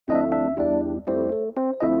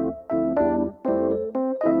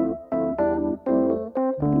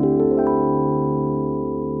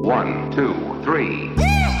One, two, three.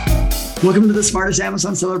 Welcome to the Smartest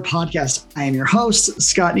Amazon Seller Podcast. I am your host,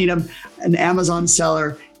 Scott Needham, an Amazon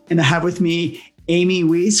seller, and I have with me Amy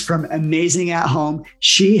Weiss from Amazing at Home.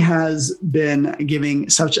 She has been giving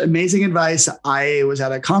such amazing advice. I was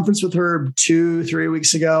at a conference with her 2-3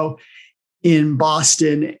 weeks ago in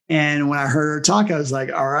Boston. And when I heard her talk, I was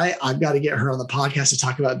like, all right, I've got to get her on the podcast to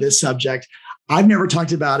talk about this subject. I've never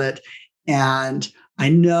talked about it. And I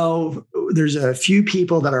know there's a few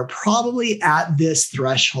people that are probably at this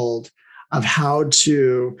threshold of how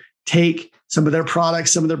to take some of their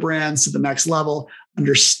products, some of their brands to the next level,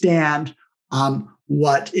 understand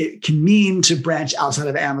what it can mean to branch outside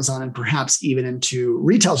of Amazon and perhaps even into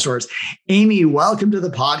retail stores. Amy, welcome to the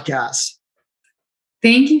podcast.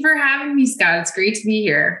 Thank you for having me, Scott. It's great to be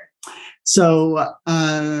here. So,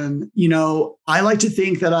 I like to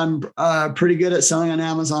think that I'm pretty good at selling on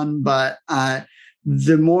Amazon, but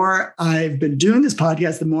the more I've been doing this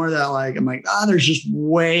podcast, the more that I'm like, there's just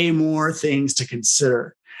way more things to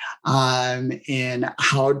consider in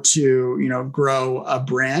how to, grow a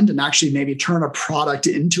brand and actually maybe turn a product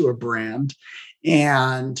into a brand.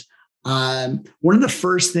 And one of the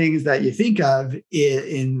first things that you think of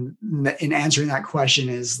in answering that question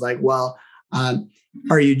is like, well,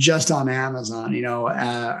 are you just on Amazon?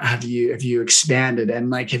 Have you expanded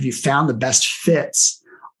and have you found the best fits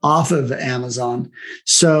off of Amazon?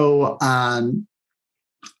 So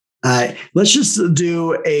let's just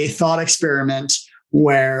do a thought experiment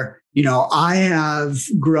where, I have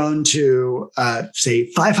grown to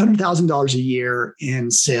say $500,000 a year in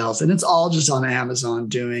sales, and it's all just on Amazon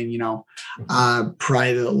doing,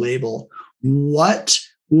 private label. What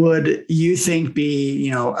would you think be,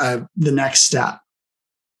 the next step?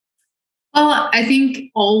 Well, I think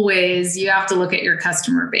always you have to look at your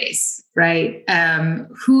customer base, right?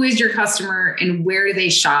 Who is your customer and where do they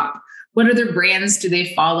shop? What other brands do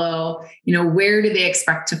they follow? Where do they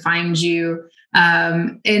expect to find you?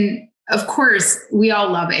 And of course, we all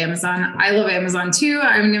love Amazon. I love Amazon too.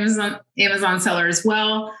 I'm an Amazon seller as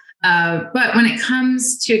well. But when it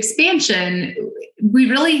comes to expansion, we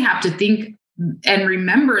really have to think and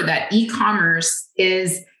remember that e-commerce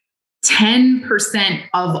is 10%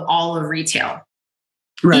 of all of retail.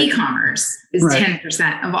 Right. E-commerce is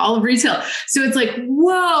 10% of all of retail. So it's like,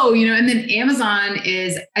 whoa, and then Amazon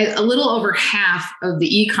is a little over half of the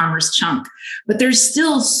e-commerce chunk, but there's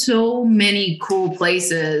still so many cool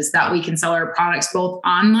places that we can sell our products, both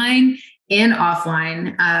online and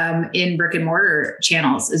offline, in brick and mortar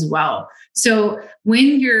channels as well. So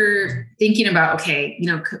when you're thinking about, okay,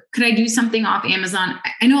 could I do something off Amazon?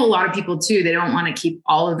 I know a lot of people too, they don't want to keep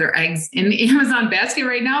all of their eggs in the Amazon basket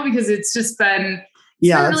right now because it's just been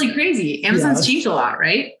really crazy. Amazon's changed a lot,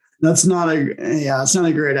 right? It's not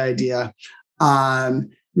a great idea.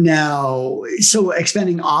 Now, so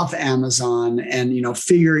expanding off Amazon and,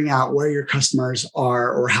 figuring out where your customers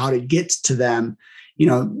are or how to get to them,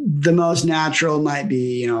 the most natural might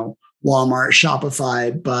be, Walmart,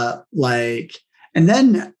 Shopify, but and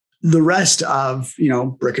then the rest of,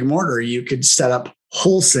 brick and mortar, you could set up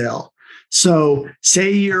wholesale. So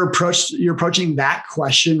say you're approaching that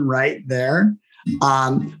question right there.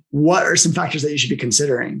 What are some factors that you should be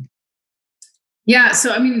considering? Yeah.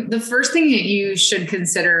 So, the first thing that you should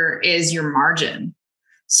consider is your margin.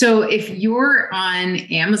 So if you're on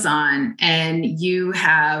Amazon and you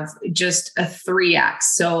have just a 3x,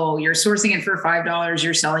 so you're sourcing it for $5,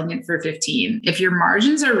 you're selling it for $15. If your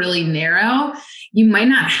margins are really narrow, you might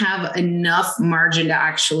not have enough margin to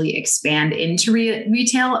actually expand into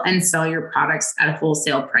retail and sell your products at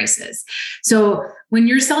wholesale prices. So when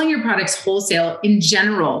you're selling your products wholesale, in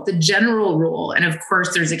general, the general rule, and of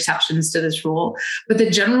course there's exceptions to this rule, but the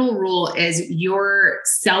general rule is you're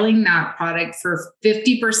selling that product for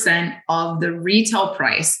 50% of the retail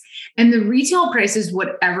price. And the retail price is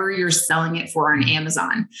whatever you're selling it for on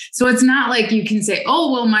Amazon. So it's not like you can say,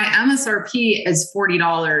 oh, well, my MSRP is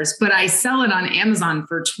 $40, but I sell it on Amazon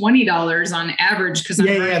for $20 on average because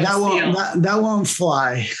that won't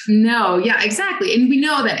fly. No, yeah, exactly. And we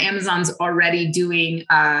know that Amazon's already doing,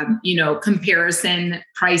 comparison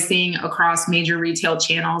pricing across major retail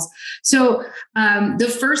channels. So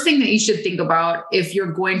the first thing that you should think about if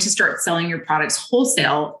you're going to start selling your products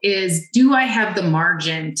wholesale is, do I have the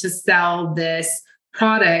margin to sell this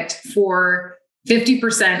product for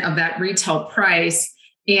 50% of that retail price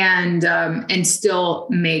and still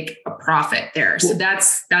make a profit there? So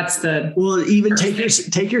that's the even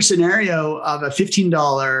take your scenario of a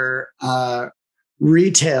 $15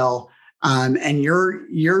 retail and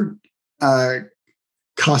your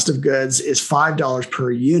cost of goods is $5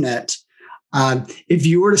 per unit. If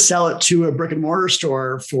you were to sell it to a brick and mortar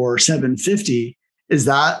store for $7.50, Is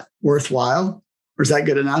that worthwhile, or is that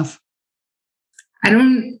good enough?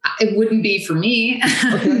 It wouldn't be for me.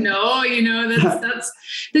 Okay. No, that's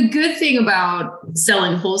the good thing about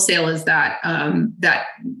selling wholesale is that, that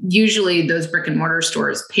usually those brick and mortar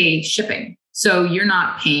stores pay shipping. So you're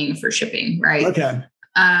not paying for shipping, right? Okay.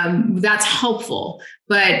 That's helpful,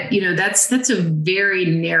 but that's a very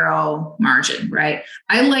narrow margin, right?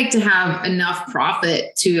 I like to have enough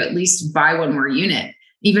profit to at least buy one more unit,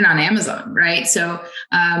 even on Amazon, right? So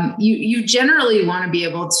you generally want to be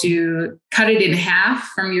able to cut it in half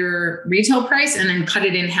from your retail price and then cut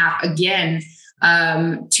it in half again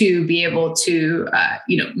to be able to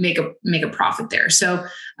make a profit there. So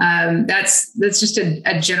that's just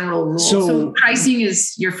a general rule. So pricing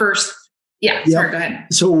is your first. Yeah. Yep. Sorry, go ahead.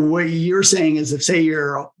 So what you're saying is, if say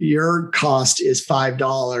your cost is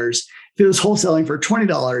 $5, if it was wholesaling for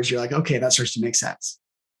 $20, you're like, okay, that starts to make sense.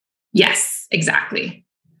 Yes, exactly.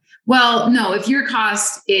 Well, no, if your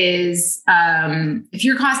cost is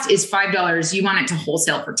 $5, you want it to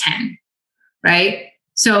wholesale for 10, right?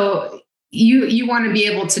 So you want to be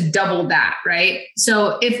able to double that, right?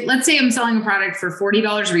 So if, let's say I'm selling a product for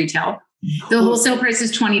 $40 retail, the wholesale price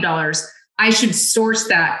is $20. I should source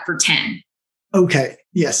that for 10. Okay.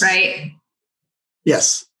 Yes. Right.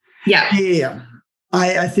 Yes. Yeah. Yeah.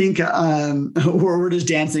 I think we're just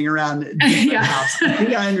dancing around different house. I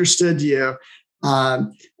think I understood you.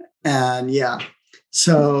 And yeah.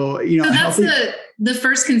 So, so that's the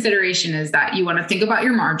first consideration, is that you want to think about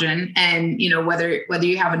your margin and, whether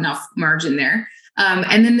you have enough margin there.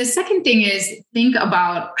 And then the second thing is, think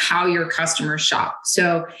about how your customers shop.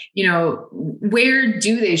 So, where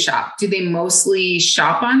do they shop? Do they mostly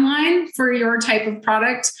shop online for your type of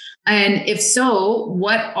product? And if so,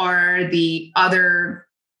 what are the other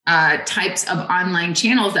types of online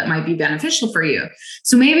channels that might be beneficial for you?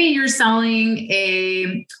 So maybe you're selling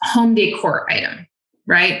a home decor item,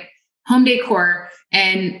 right? Home decor.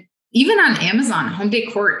 And even on Amazon, home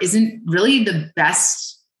decor isn't really the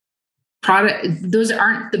best product. Those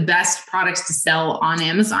aren't the best products to sell on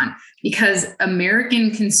Amazon, because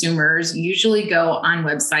American consumers usually go on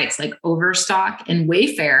websites like Overstock and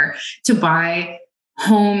Wayfair to buy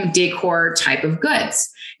home decor type of goods.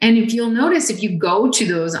 And if you'll notice, if you go to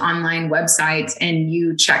those online websites and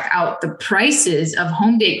you check out the prices of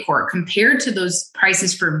home decor compared to those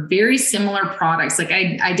prices for very similar products, like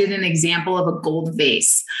I did an example of a gold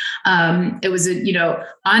vase. It was,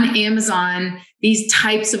 on Amazon, these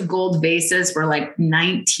types of gold vases were like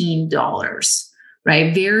 $19,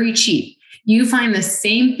 right? Very cheap. You find the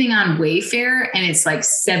same thing on Wayfair and it's like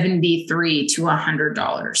 $73 to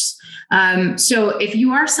 $100. So if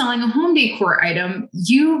you are selling a home decor item,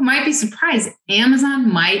 you might be surprised.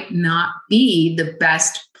 Amazon might not be the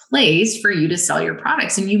best place for you to sell your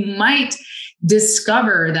products. And you might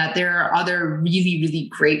discover that there are other really, really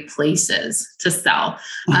great places to sell.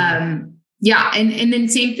 Yeah. And then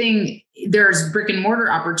same thing, there's brick and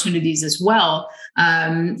mortar opportunities as well.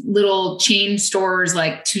 Little chain stores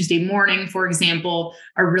like Tuesday Morning, for example,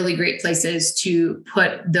 are really great places to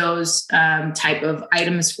put those type of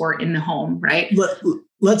items for in the home, right?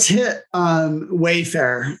 Let's hit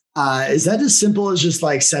Wayfair. Is that as simple as just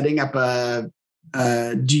like setting up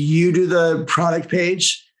do you do the product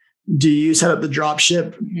page? Do you set up the drop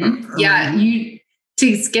ship? Mm-hmm. Yeah,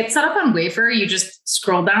 to get set up on Wayfair, you just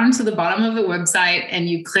scroll down to the bottom of the website and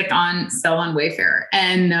you click on sell on Wayfair,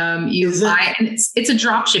 and you buy. And it's a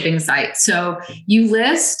drop shipping site, so you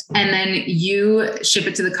list and then you ship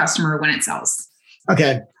it to the customer when it sells.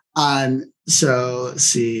 Okay. So let's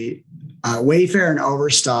see, Wayfair and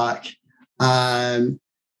Overstock.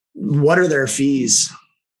 What are their fees?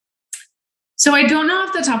 So I don't know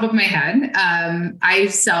off the top of my head. I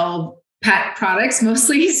sell pet products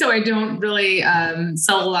mostly, so I don't really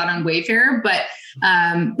sell a lot on Wayfair, but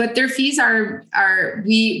their fees are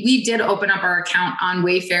we did open up our account on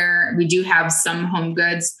Wayfair. We do have some home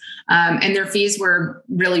goods, and their fees were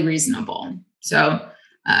really reasonable. So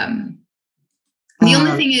the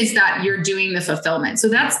only thing is that you're doing the fulfillment. So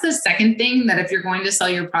that's the second thing, that if you're going to sell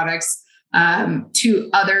your products to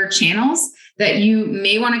other channels, that you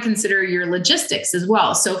may want to consider your logistics as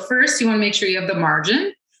well. So first, you want to make sure you have the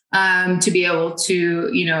margin to be able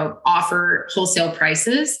to, offer wholesale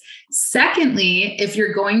prices. Secondly, if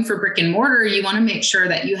you're going for brick and mortar, you want to make sure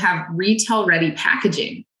that you have retail ready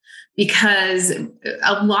packaging, because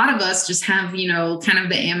a lot of us just have, kind of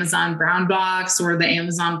the Amazon brown box or the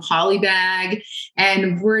Amazon poly bag.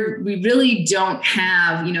 And we really don't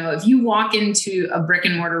have, if you walk into a brick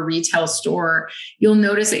and mortar retail store, you'll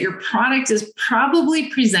notice that your product is probably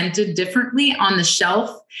presented differently on the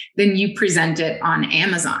shelf then you present it on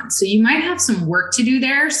Amazon. So you might have some work to do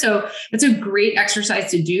there. So it's a great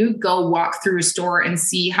exercise to do. Go walk through a store and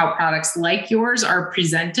see how products like yours are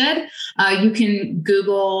presented. You can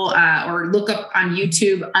Google or look up on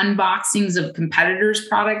YouTube unboxings of competitors'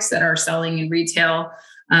 products that are selling in retail.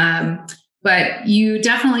 But you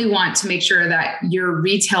definitely want to make sure that you're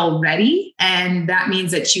retail ready. And that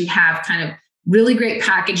means that you have kind of really great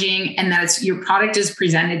packaging and that your product is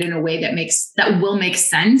presented in a way that will make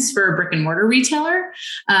sense for a brick and mortar retailer,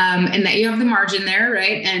 and that you have the margin there,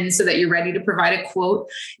 right? And so that you're ready to provide a quote.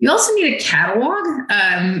 You also need a catalog.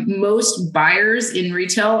 Most buyers in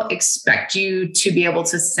retail expect you to be able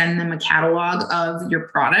to send them a catalog of your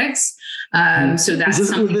products. So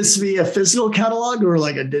that's would this be a physical catalog or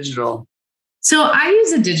like a digital? So I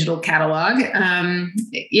use a digital catalog.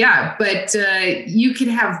 But you could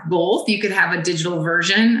have both. You could have a digital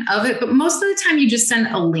version of it, but most of the time you just send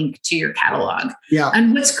a link to your catalog. Yeah.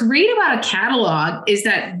 And what's great about a catalog is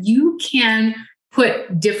that you can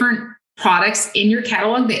put different products in your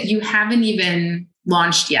catalog that you haven't even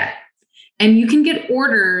launched yet. And you can get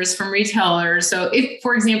orders from retailers. So if,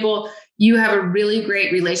 for example, you have a really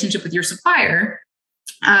great relationship with your supplier,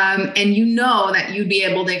 and you know that you'd be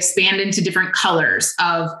able to expand into different colors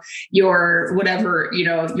of your whatever,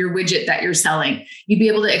 your widget that you're selling. You'd be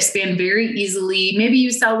able to expand very easily. Maybe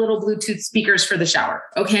you sell little Bluetooth speakers for the shower.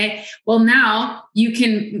 Okay. Well, now you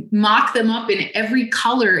can mock them up in every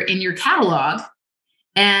color in your catalog.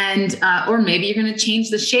 And, or maybe you're going to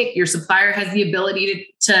change the shape. Your supplier has the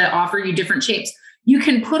ability to offer you different shapes. You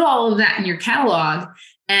can put all of that in your catalog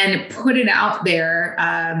and put it out there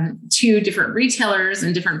to different retailers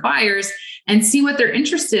and different buyers and see what they're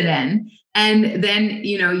interested in. And then,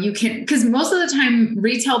 you can, because most of the time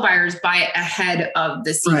retail buyers buy ahead of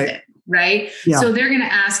the season, right? Yeah. So they're going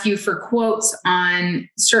to ask you for quotes on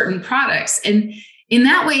certain products. And in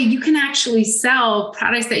that way, you can actually sell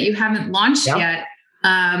products that you haven't launched yet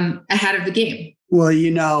ahead of the game. Well,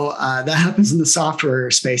 that happens in the software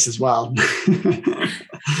space as well.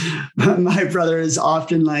 My brother has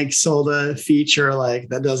often sold a feature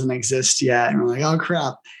that doesn't exist yet. And we're like, oh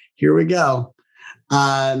crap, here we go.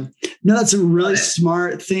 No, that's a really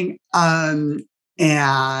smart thing. And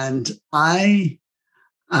so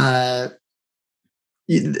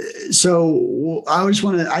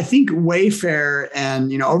I think Wayfair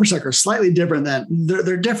and, Overstock are slightly different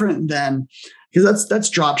they're different than, because that's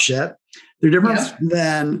drop ship. They're different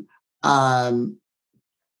than, going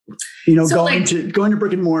to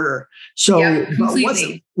brick and mortar. So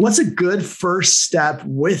what's a good first step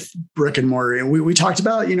with brick and mortar? We talked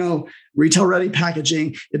about, retail ready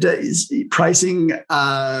packaging, pricing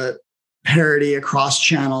parity across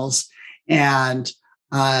channels. And,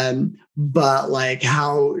 but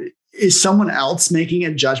how is someone else making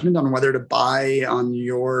a judgment on whether to buy on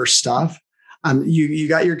your stuff? You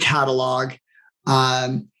got your catalog.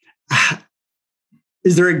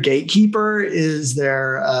 Is there a gatekeeper? Is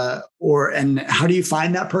there, and how do you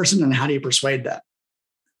find that person and how do you persuade them?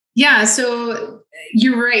 Yeah, so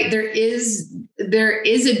you're right. There is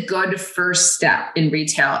a good first step in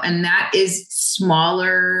retail, and that is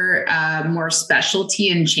smaller, more specialty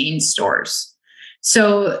and chain stores.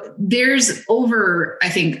 So there's over, I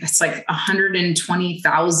think it's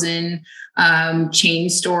 120,000 chain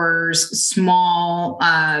stores, small,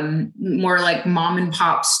 more like mom and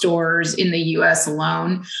pop stores in the US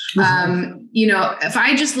alone. Mm-hmm. If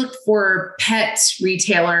I just look for pet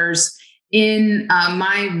retailers in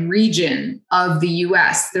my region of the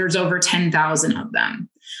US, there's over 10,000 of them.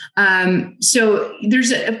 So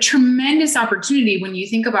there's a tremendous opportunity when you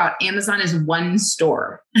think about Amazon as one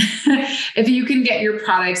store. If you can get your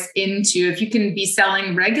products if you can be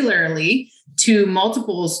selling regularly to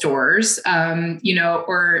multiple stores, or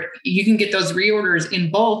you can get those reorders in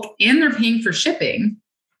bulk and they're paying for shipping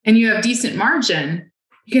and you have decent margin,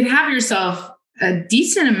 you could have yourself a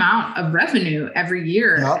decent amount of revenue every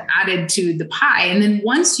year added to the pie. And then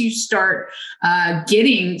once you start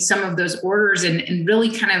getting some of those orders and really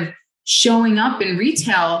kind of showing up in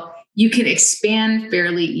retail, you can expand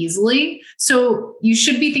fairly easily. So you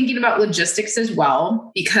should be thinking about logistics as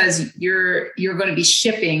well, because you're going to be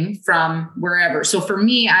shipping from wherever. So for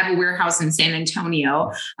me, I have a warehouse in San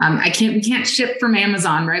Antonio. We can't ship from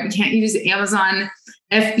Amazon, right? We can't use Amazon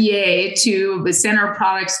FBA to send our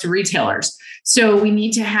products to retailers. So we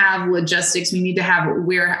need to have logistics. We need to have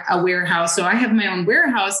a warehouse. So I have my own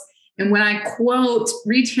warehouse. And when I quote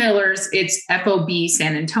retailers, it's FOB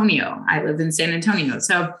San Antonio. I live in San Antonio.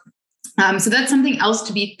 So that's something else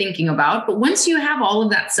to be thinking about. But once you have all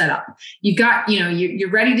of that set up, you've got,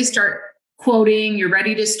 you're ready to start quoting, you're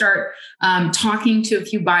ready to start talking to a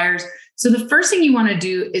few buyers. So the first thing you want to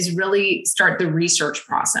do is really start the research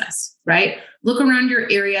process, right? Look around your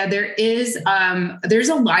area. There's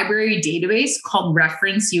a library database called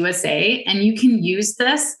Reference USA, and you can use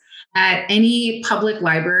this at any public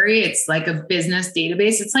library. It's like a business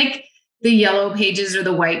database. It's like the yellow pages or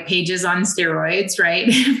the white pages on steroids,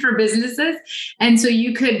 right? For businesses. And so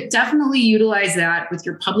you could definitely utilize that with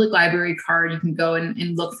your public library card. You can go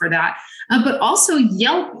and look for that. But also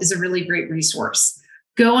Yelp is a really great resource.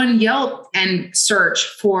 Go on Yelp and search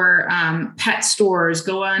for pet stores.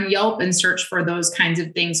 Go on Yelp and search for those kinds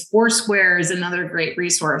of things. Foursquare is another great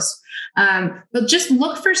resource. But just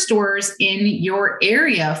look for stores in your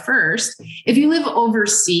area first. If you live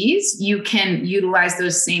overseas, you can utilize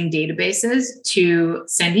those same databases to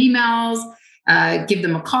send emails, give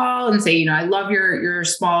them a call and say, I love your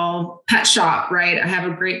small pet shop, right? I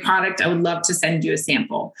have a great product. I would love to send you a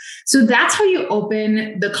sample. So that's how you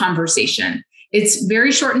open the conversation. It's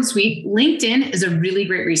very short and sweet. LinkedIn is a really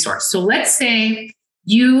great resource. So let's say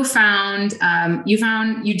you went on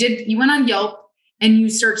Yelp and you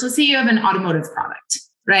search, let's say you have an automotive product,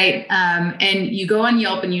 right? And you go on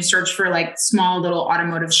Yelp and you search for like small little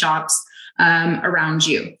automotive shops around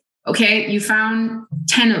you. Okay. You found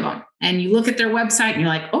 10 of them and you look at their website and you're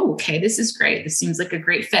like, oh, okay, this is great. This seems like a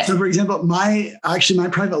great fit. So for example, my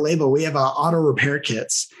private label, we have auto repair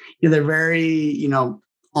kits. They're very,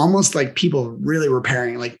 almost like people really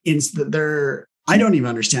repairing, like I don't even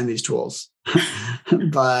understand these tools,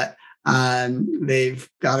 but they've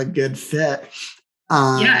got a good fit.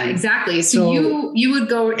 Yeah, exactly. So you would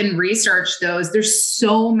go and research those. There's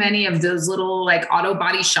so many of those little like auto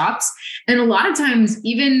body shops. And a lot of times,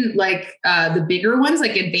 even like the bigger ones,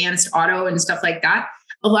 like Advanced Auto and stuff like that,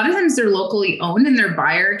 a lot of times they're locally owned and their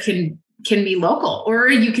buyer can be local, or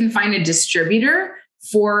you can find a distributor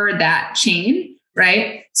for that chain,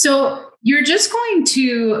 right? So you're just going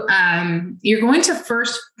to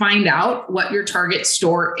first find out what your target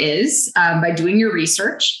store is by doing your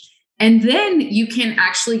research. And then you can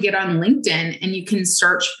actually get on LinkedIn and you can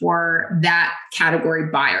search for that category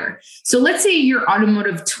buyer. So let's say your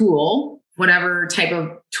automotive tool, whatever type of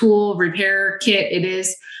tool, repair kit it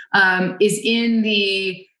is in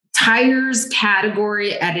the tires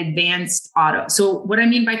category at Advanced Auto. So what I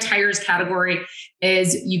mean by tires category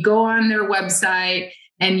is you go on their website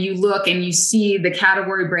and you look and you see the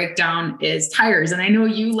category breakdown is tires. And I know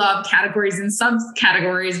you love categories and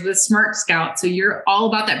subcategories with Smart Scout. So you're all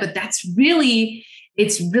about that. But it's really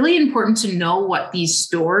important to know what these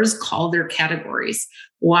stores call their categories.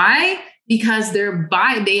 Why? Because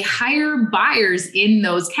they hire buyers in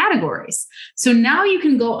those categories. So now you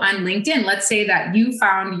can go on LinkedIn. Let's say that you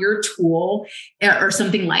found your tool or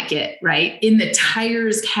something like it, right, in the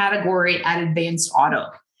tires category at Advanced Auto.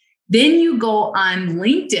 Then you go on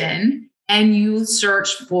LinkedIn and you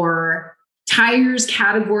search for tires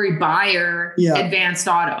category buyer, Advanced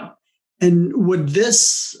Auto. And would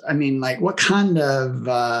this, what kind of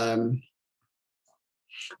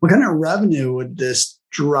revenue would this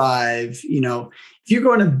drive? If you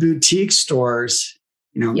go into boutique stores,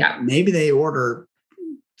 maybe they order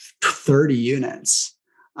 30 units.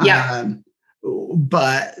 Yeah.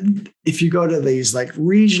 But if you go to these like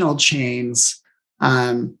regional chains,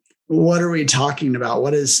 what are we talking about?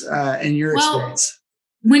 What is in your experience?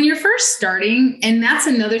 When you're first starting, and that's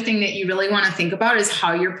another thing that you really want to think about is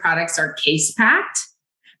how your products are case packed,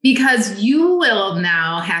 because you will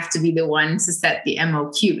now have to be the one to set the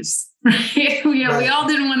MOQs. Right? We all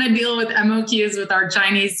didn't want to deal with MOQs with our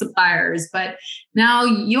Chinese suppliers, but now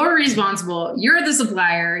you're responsible. You're the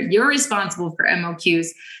supplier. You're responsible for MOQs.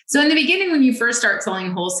 So in the beginning, when you first start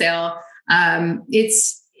selling wholesale,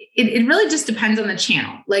 it really just depends on the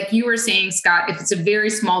channel. Like you were saying, Scott, if it's a very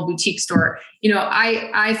small boutique store,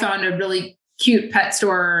 I found a really cute pet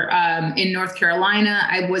store in North Carolina.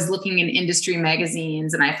 I was looking in industry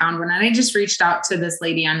magazines and I found one, and I just reached out to this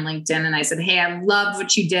lady on LinkedIn and I said, hey, I love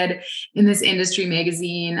what you did in this industry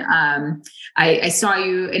magazine. I saw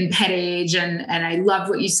you in Pet Age and I love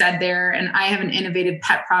what you said there. And I have an innovative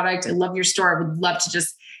pet product. I love your store. I would love to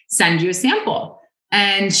just send you a sample.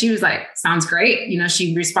 And she was like, sounds great.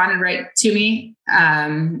 She responded right to me.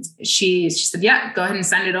 She said, yeah, go ahead and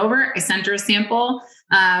send it over. I sent her a sample.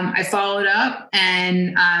 I followed up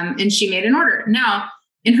and she made an order. Now,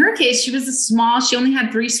 in her case, she only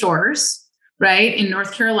had 3 stores, right, in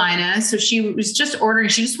North Carolina. So she was just ordering.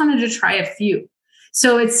 She just wanted to try a few.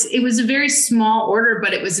 So it was a very small order,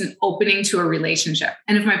 but it was an opening to a relationship.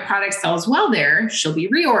 And if my product sells well there, she'll be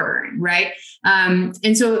reordering, right?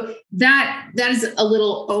 And so that is a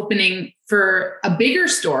little opening for a bigger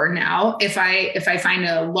store. Now, if I find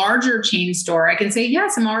a larger chain store, I can say,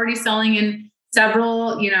 yes, I'm already selling in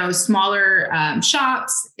several, smaller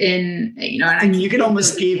shops and you can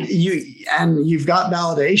almost you've got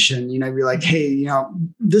validation, be like, hey,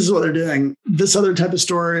 this is what they're doing. This other type of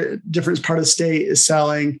store, different part of the state is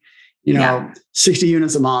selling, 60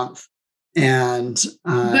 units a month. And,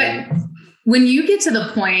 but when you get to the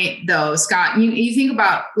point though, Scott, you think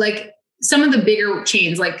about like some of the bigger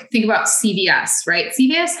chains, like think about CVS, right?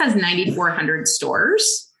 CVS has 9,400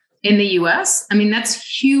 stores in the US. I mean,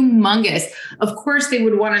 that's humongous. Of course, they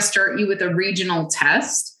would want to start you with a regional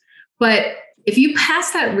test, but if you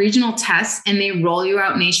pass that regional test and they roll you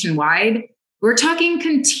out nationwide, we're talking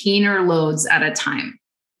container loads at a time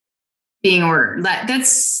being ordered.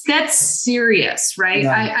 That's serious, right?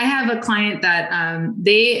 Yeah. I have a client that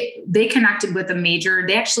they connected with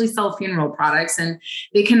they actually sell funeral products, and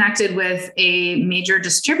they connected with a major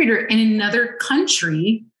distributor in another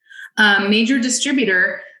country, major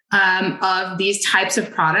distributor of these types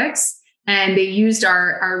of products. And they used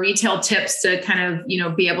our retail tips to kind of,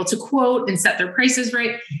 be able to quote and set their prices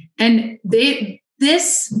right. And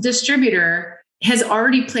this distributor has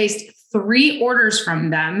already placed 3 orders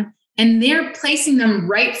from them, and they're placing them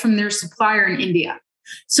right from their supplier in India.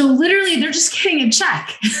 So literally they're just getting a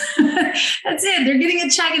check. That's it. They're getting a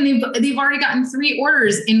check, and they've already gotten 3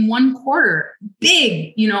 orders in 1 quarter,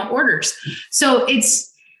 big, orders. So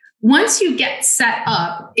once you get set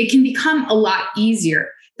up, it can become a lot easier.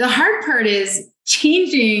 The hard part is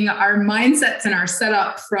changing our mindsets and our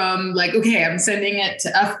setup from like, okay, I'm sending it to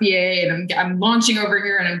FBA and I'm launching over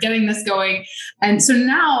here and I'm getting this going. And so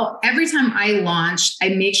now every time I launch, I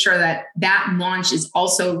make sure that launch is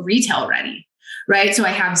also retail ready. Right. So I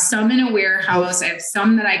have some in a warehouse. I have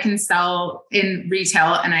some that I can sell in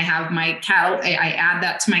retail, and I have my I add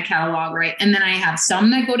that to my catalog. Right. And then I have some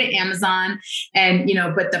that go to Amazon, and,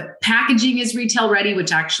 but the packaging is retail ready,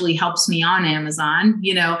 which actually helps me on Amazon,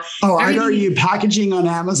 Oh, I know you packaging on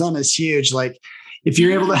Amazon is huge. Like if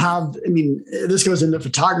you're able to have, this goes into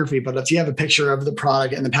photography, but if you have a picture of the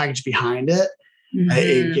product and the package behind it,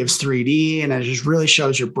 it gives 3D, and it just really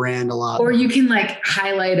shows your brand a lot. Or you can like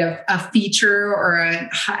highlight a feature or a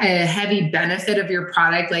heavy benefit of your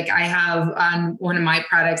product. Like I have on one of my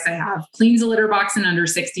products, I have cleans a litter box in under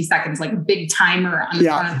 60 seconds, like a big timer on the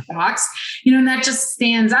front of the box, and that just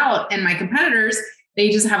stands out. And my competitors, they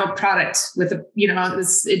just have a product with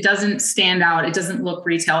it doesn't stand out. It doesn't look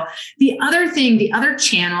retail. The other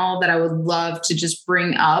channel that I would love to just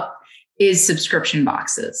bring up is subscription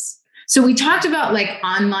boxes. So we talked about like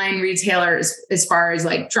online retailers as far as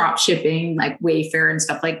like drop shipping, like Wayfair and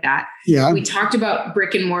stuff like that. Yeah. We talked about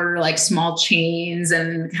brick and mortar, like small chains,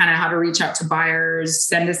 and kind of how to reach out to buyers,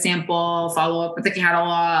 send a sample, follow up with the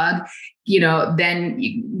catalog, then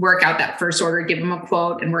you work out that first order, give them a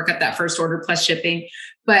quote, and work out that first order plus shipping.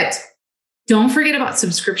 But don't forget about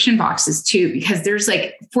subscription boxes too, because there's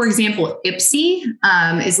like, for example, Ipsy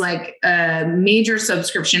is like a major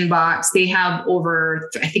subscription box. They have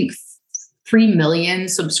over, I think, 3 million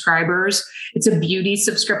subscribers. It's a beauty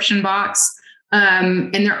subscription box.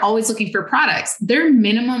 And they're always looking for products. Their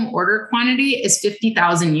minimum order quantity is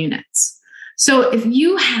 50,000 units. So if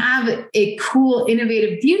you have a cool,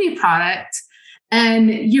 innovative beauty product and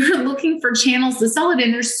you're looking for channels to sell it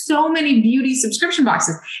in, there's so many beauty subscription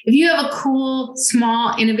boxes. If you have a cool,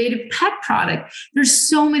 small, innovative pet product,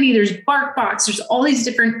 there's BarkBox, there's all these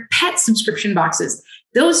different pet subscription boxes.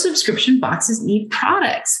 Those subscription boxes need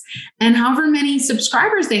products, and however many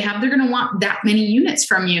subscribers they have, they're going to want that many units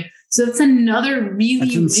from you. So that's another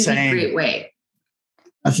really great way.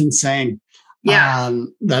 That's insane. Yeah.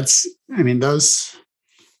 That's a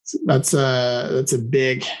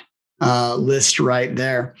big list right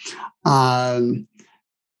there. And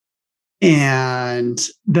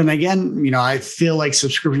then again, I feel like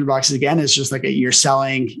subscription boxes again is just like you're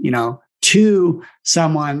selling, to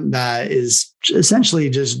someone that is essentially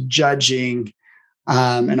just judging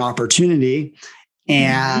an opportunity.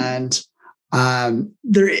 And I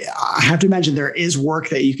have to imagine there is work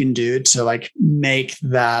that you can do to like make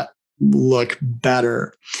that look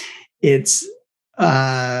better. It's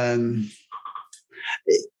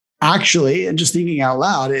actually, and just thinking out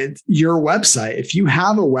loud, it's your website. If you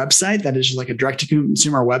have a website that is just like a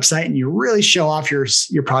direct-to-consumer website and you really show off your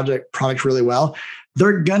product really well,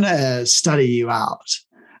 they're gonna study you out.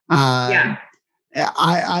 I've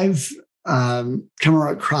come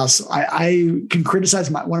across. I can criticize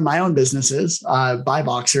one of my own businesses,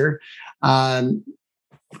 BuyBoxer,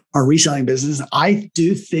 our reselling business. I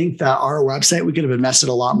do think that our website, we could have invested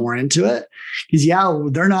a lot more into it, because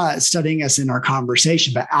they're not studying us in our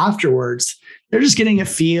conversation, but afterwards they're just getting a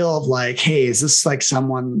feel of like, hey, is this like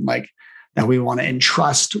someone like that we want to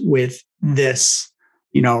entrust with this,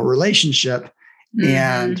 relationship?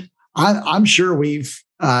 And I'm sure we've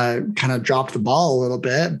kind of dropped the ball a little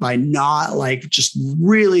bit by not like just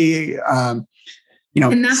really, And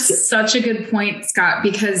that's such a good point, Scott,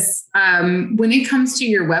 because when it comes to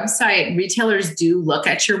your website, retailers do look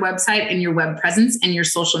at your website and your web presence and your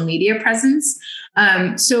social media presence.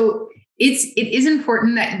 So it is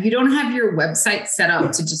important that you don't have your website set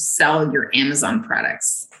up to just sell your Amazon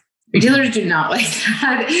products. Retailers do not like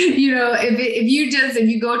that. If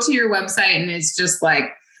you go to your website and it's just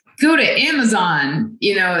like, go to Amazon,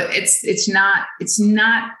 it's not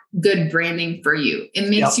good branding for you. It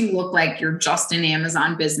makes you look like you're just an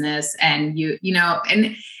Amazon business, and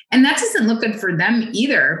and that doesn't look good for them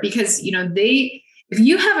either, because if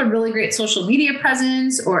you have a really great social media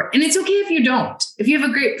presence, and it's okay if you don't. If you have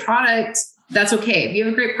a great product, that's okay. If you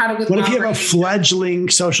have a great product with what if you have a fledgling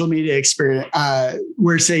social media experience,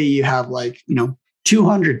 where say you have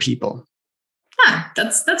 200 people?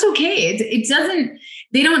 That's okay. It doesn't,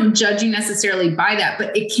 they don't judge you necessarily by that,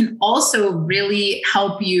 but it can also really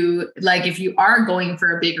help you. Like if you are going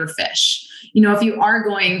for a bigger fish, if you are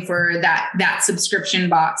going for that subscription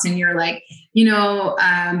box and you're like,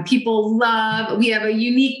 people we have a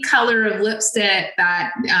unique color of lipstick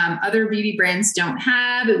that other beauty brands don't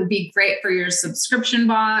have. It would be great for your subscription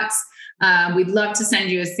box. We'd love to send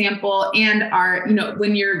you a sample. And our,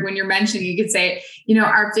 when you're mentioning, you could say,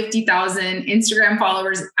 our 50,000 Instagram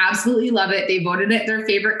followers absolutely love it. They voted it their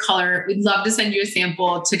favorite color. We'd love to send you a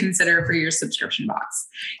sample to consider for your subscription box.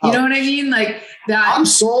 You know what I mean? Like that. I'm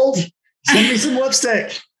sold. Send me some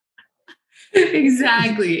lipstick.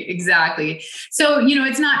 Exactly. So,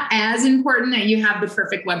 it's not as important that you have the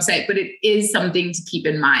perfect website, but it is something to keep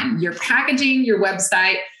in mind. Your packaging, your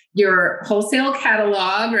website, your wholesale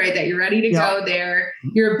catalog, right? That you're ready to go there,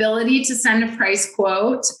 your ability to send a price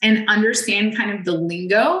quote and understand kind of the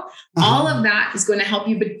lingo, all of that is going to help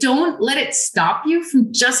you, but don't let it stop you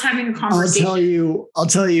from just having a conversation. I'll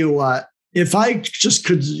tell you what, if I just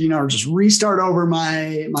could, just restart over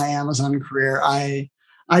my Amazon career, I'd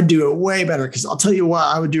do it way better. Cause I'll tell you what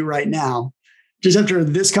I would do right now, just after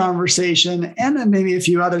this conversation and then maybe a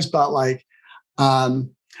few others, but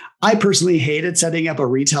I personally hated setting up a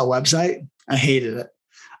retail website. I hated it.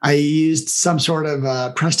 I used some sort of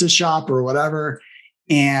PrestaShop or whatever.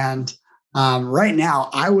 And right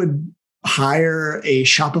now I would hire a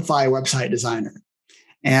Shopify website designer.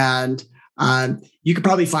 And you could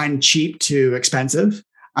probably find cheap to expensive.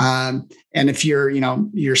 And if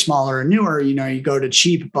you're smaller and newer, you go to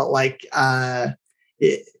cheap, but like you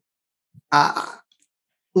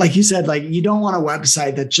said, you don't want a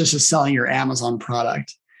website that just is selling your Amazon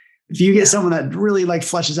product. If you get someone that really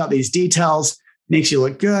fleshes out these details, makes you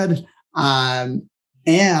look good, and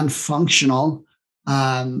functional,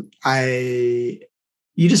 you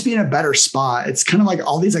just be in a better spot. It's kind of like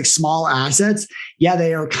all these small assets. Yeah,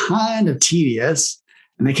 they are kind of tedious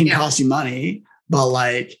and they can cost you money,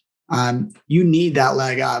 but you need that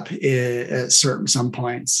leg up at some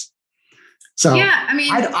points. So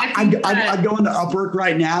I'd go into Upwork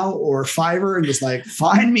right now or Fiverr and just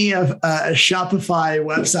find me a Shopify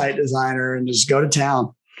website designer and just go to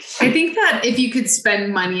town. I think that if you could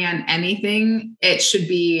spend money on anything, it should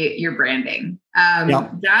be your branding.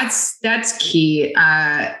 That's key.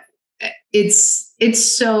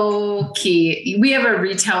 It's so key. We have a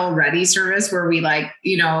retail ready service where we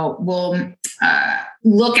we'll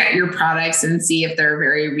look at your products and see if they're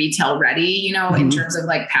very retail ready, in terms of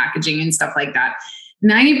packaging and stuff like that.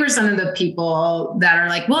 90% of the people that are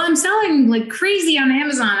well, I'm selling like crazy on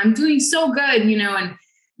Amazon, I'm doing so good, and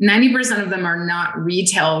 90% of them are not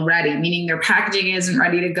retail ready, meaning their packaging isn't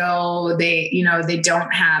ready to go. They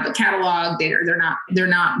don't have a catalog. They're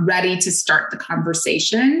not ready to start the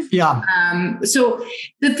conversation. Yeah. So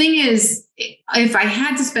the thing is, if I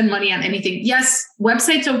had to spend money on anything, yes,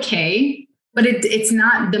 website's okay, but it's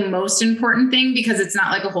not the most important thing, because it's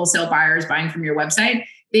not like a wholesale buyer is buying from your website.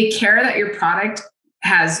 They care that your product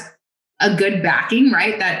has a good backing,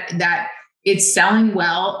 right? That it's selling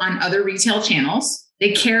well on other retail channels.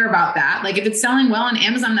 They care about that. If it's selling well on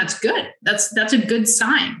Amazon, that's good. That's a good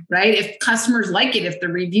sign, right? If customers like it, if the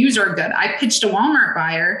reviews are good. I pitched a Walmart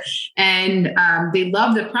buyer and they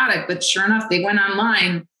loved the product, but sure enough, they went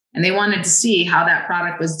online and they wanted to see how that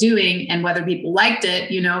product was doing and whether people liked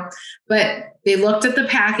it, but they looked at the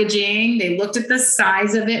packaging, they looked at the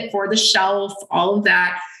size of it for the shelf, all of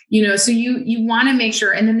that. So you want to make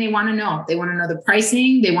sure, and then they want to know the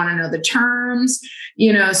pricing, they want to know the terms,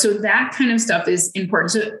 so that kind of stuff is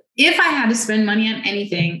important. So if I had to spend money on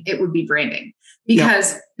anything, it would be branding,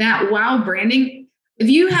 because that branding, if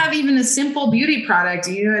you have even a simple beauty product,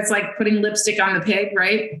 it's like putting lipstick on the pig,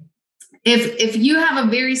 right? if you have a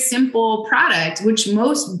very simple product, which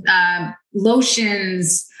most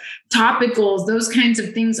lotions, topicals, those kinds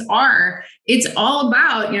of things are, it's all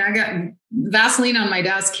about, I got Vaseline on my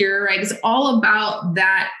desk here, right? It's all about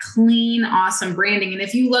that clean, awesome branding. And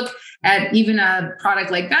if you look at even a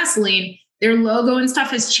product like Vaseline, their logo and stuff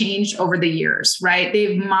has changed over the years, right?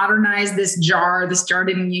 They've modernized this jar. This jar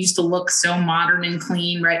didn't used to look so modern and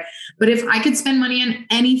clean, right? But if I could spend money on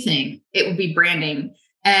anything, it would be branding.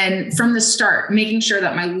 And from the start, making sure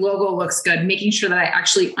that my logo looks good, making sure that I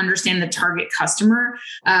actually understand the target customer.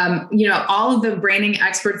 All of the branding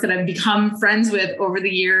experts that I've become friends with over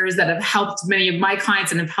the years that have helped many of my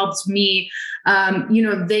clients and have helped me,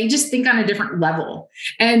 they just think on a different level,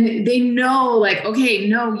 and they know like, okay,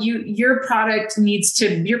 no, your packaging needs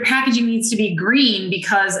to be green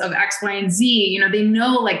because of X, Y, and Z. They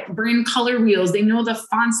know like brand color wheels, they know the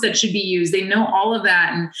fonts that should be used. They know all of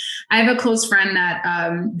that. And I have a close friend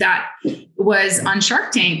that was on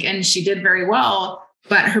Shark Tank, and she did very well,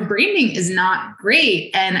 but her branding is not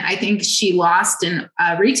great. And I think she lost a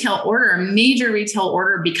major retail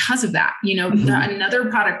order because of that. Another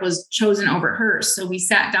product was chosen over hers. So we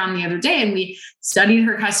sat down the other day and we studied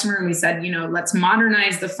her customer, and we said, let's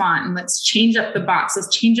modernize the font and let's change up the box.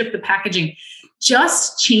 Let's change up the packaging.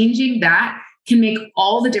 Just changing that can make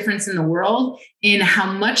all the difference in the world in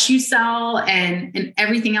how much you sell and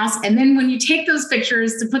everything else. And then when you take those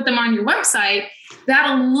pictures to put them on your website, that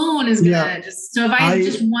alone is going to so if I had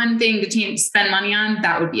just one thing to spend money on,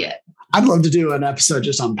 that would be it. I'd love to do an episode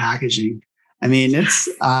just on packaging. I mean, it's,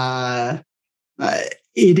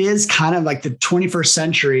 it is kind of like the 21st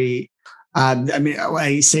century.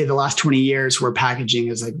 I say the last 20 years where packaging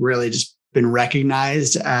has like really just been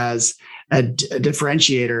recognized as a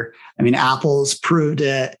differentiator. I mean, Apple's proved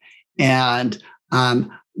it, and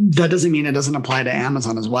that doesn't mean it doesn't apply to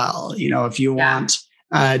Amazon as well. If you want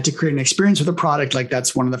to create an experience with a product, like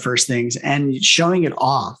that's one of the first things, and showing it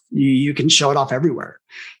off, you can show it off everywhere.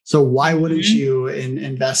 So why wouldn't you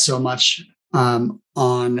invest so much on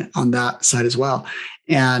that side as well?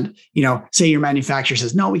 And, say your manufacturer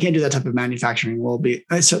says, no, we can't do that type of manufacturing.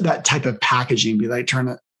 So that type of packaging, be like,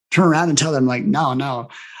 turn around and tell them like, no,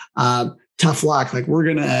 tough luck. Like we're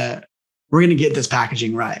going to get this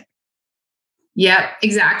packaging right. Yeah,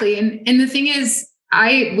 exactly. And the thing is,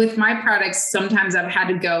 with my products, sometimes I've had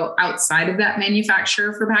to go outside of that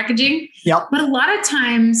manufacturer for packaging. Yep. But a lot of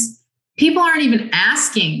times people aren't even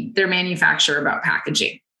asking their manufacturer about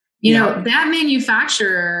packaging. That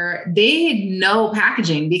manufacturer, they know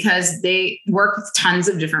packaging because they work with tons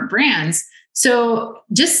of different brands. So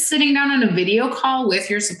just sitting down on a video call with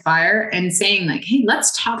your supplier and saying like, hey,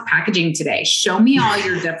 let's talk packaging today. Show me all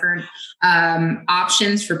your different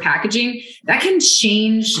options for packaging. That can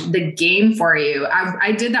change the game for you.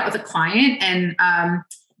 I did that with a client, and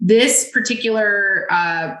this particular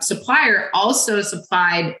supplier also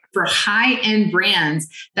supplied for high-end brands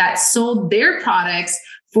that sold their products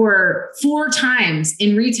for 4 times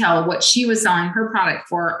in retail what she was selling her product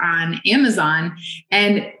for on Amazon.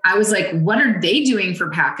 And I was like, what are they doing for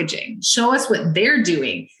packaging? Show us what they're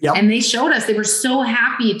doing. Yep. And they showed us. They were so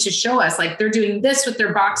happy to show us, like, they're doing this with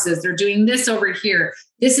their boxes. They're doing this over here.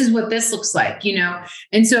 This is what this looks like,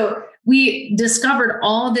 And so we discovered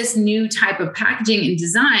all this new type of packaging and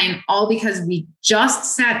design, all because we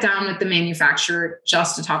just sat down with the manufacturer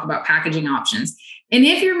just to talk about packaging options. And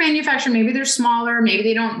if your manufacturer, maybe they're smaller, maybe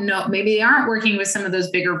they don't know, maybe they aren't working with some of those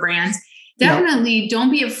bigger brands, definitely don't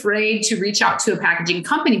be afraid to reach out to a packaging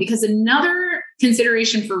company, because another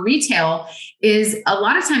consideration for retail is a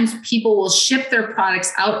lot of times people will ship their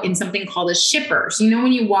products out in something called a shipper. So,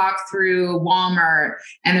 when you walk through Walmart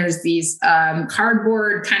and there's these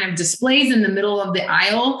cardboard kind of displays in the middle of the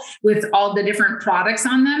aisle with all the different products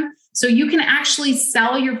on them. So you can actually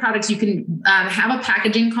sell your products. You can have a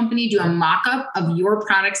packaging company do a mock-up of your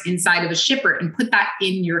products inside of a shipper and put that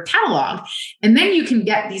in your catalog. And then you can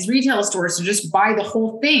get these retail stores to just buy the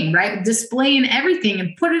whole thing, right? Display and everything,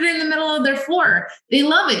 and put it in the middle of their floor. They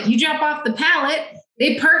love it. You drop off the pallet,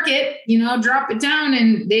 they park it, drop it down,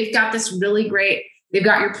 and they've got this really great, they've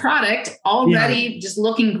got your product already just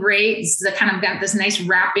looking great. It's kind of got this nice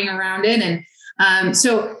wrapping around it. And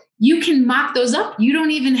so you can mock those up. You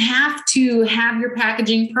don't even have to have your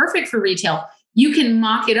packaging perfect for retail. You can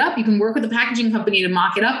mock it up. You can work with a packaging company to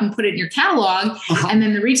mock it up and put it in your catalog. And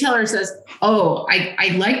then the retailer says, oh,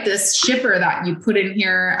 I like this shipper that you put in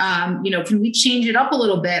here. Can we change it up a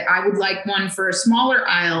little bit? I would like one for a smaller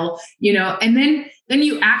aisle, and then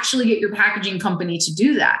you actually get your packaging company to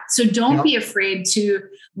do that. So don't be afraid to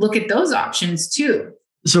look at those options too.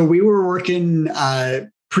 So we were working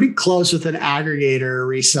pretty close with an aggregator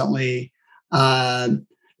recently.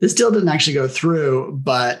 this deal didn't actually go through,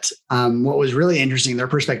 but what was really interesting, their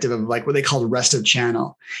perspective of like what they called rest of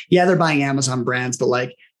channel. Yeah, they're buying Amazon brands, but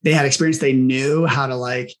like they had experience. They knew how to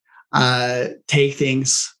like take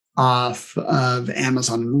things off of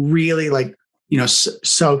Amazon, really like,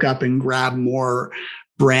 soak up and grab more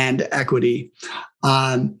brand equity.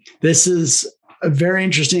 This is a very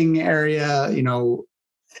interesting area.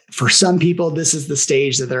 For some people, this is the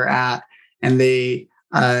stage that they're at, and they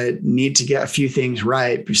need to get a few things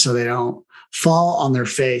right so they don't fall on their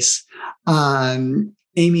face.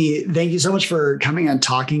 Amy, thank you so much for coming and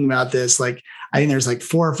talking about this. Like, I think there's like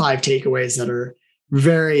 4 or 5 takeaways that are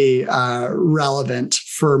very relevant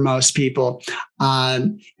for most people.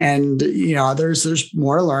 And there's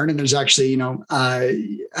more to learn. And there's actually,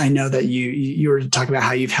 I know that you were talking about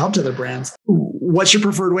how you've helped other brands. What's your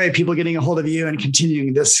preferred way of people getting a hold of you and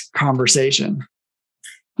continuing this conversation?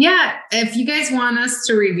 Yeah. If you guys want us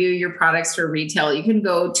to review your products for retail, you can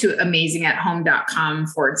go to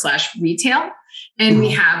amazingathome.com/retail. And we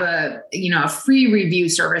have a free review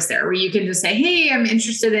service there where you can just say, hey, I'm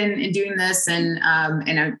interested in doing this. And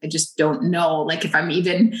I just don't know, like, if I'm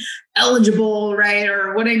even eligible, right?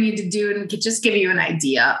 Or what I need to do, and just give you an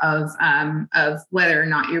idea of whether or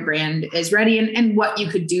not your brand is ready and what you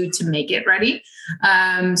could do to make it ready.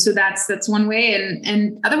 So that's one way.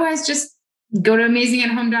 And otherwise, just go to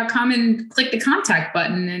amazingathome.com and click the contact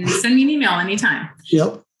button and send me an email anytime.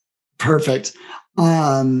 Yep. Perfect.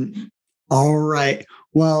 All right.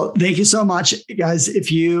 Well, thank you so much, guys.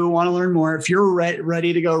 If you want to learn more, if you're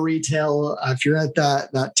ready to go retail, if you're at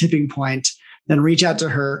that tipping point, then reach out to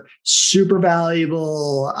her. Super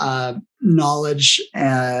valuable knowledge.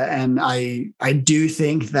 And I do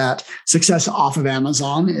think that success off of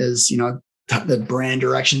Amazon is, the brand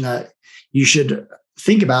direction that you should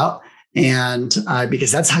think about. And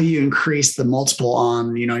because that's how you increase the multiple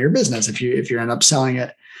on, your business. If you end up selling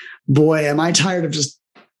it, boy, am I tired of just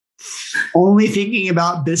only thinking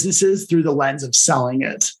about businesses through the lens of selling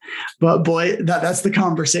it. But boy, that's the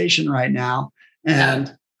conversation right now.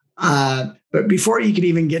 And but before you can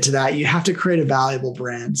even get to that, you have to create a valuable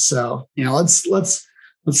brand. So let's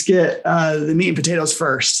get the meat and potatoes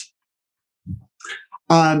first.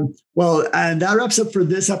 Well, that wraps up for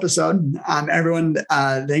this episode. Everyone,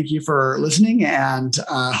 thank you for listening, and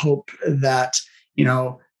hope that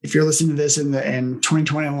if you're listening to this in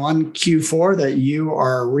 2021 Q4, that you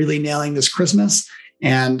are really nailing this Christmas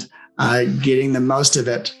and getting the most of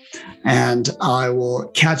it. And I will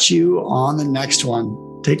catch you on the next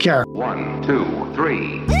one. Take care. 1, 2,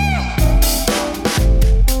 3.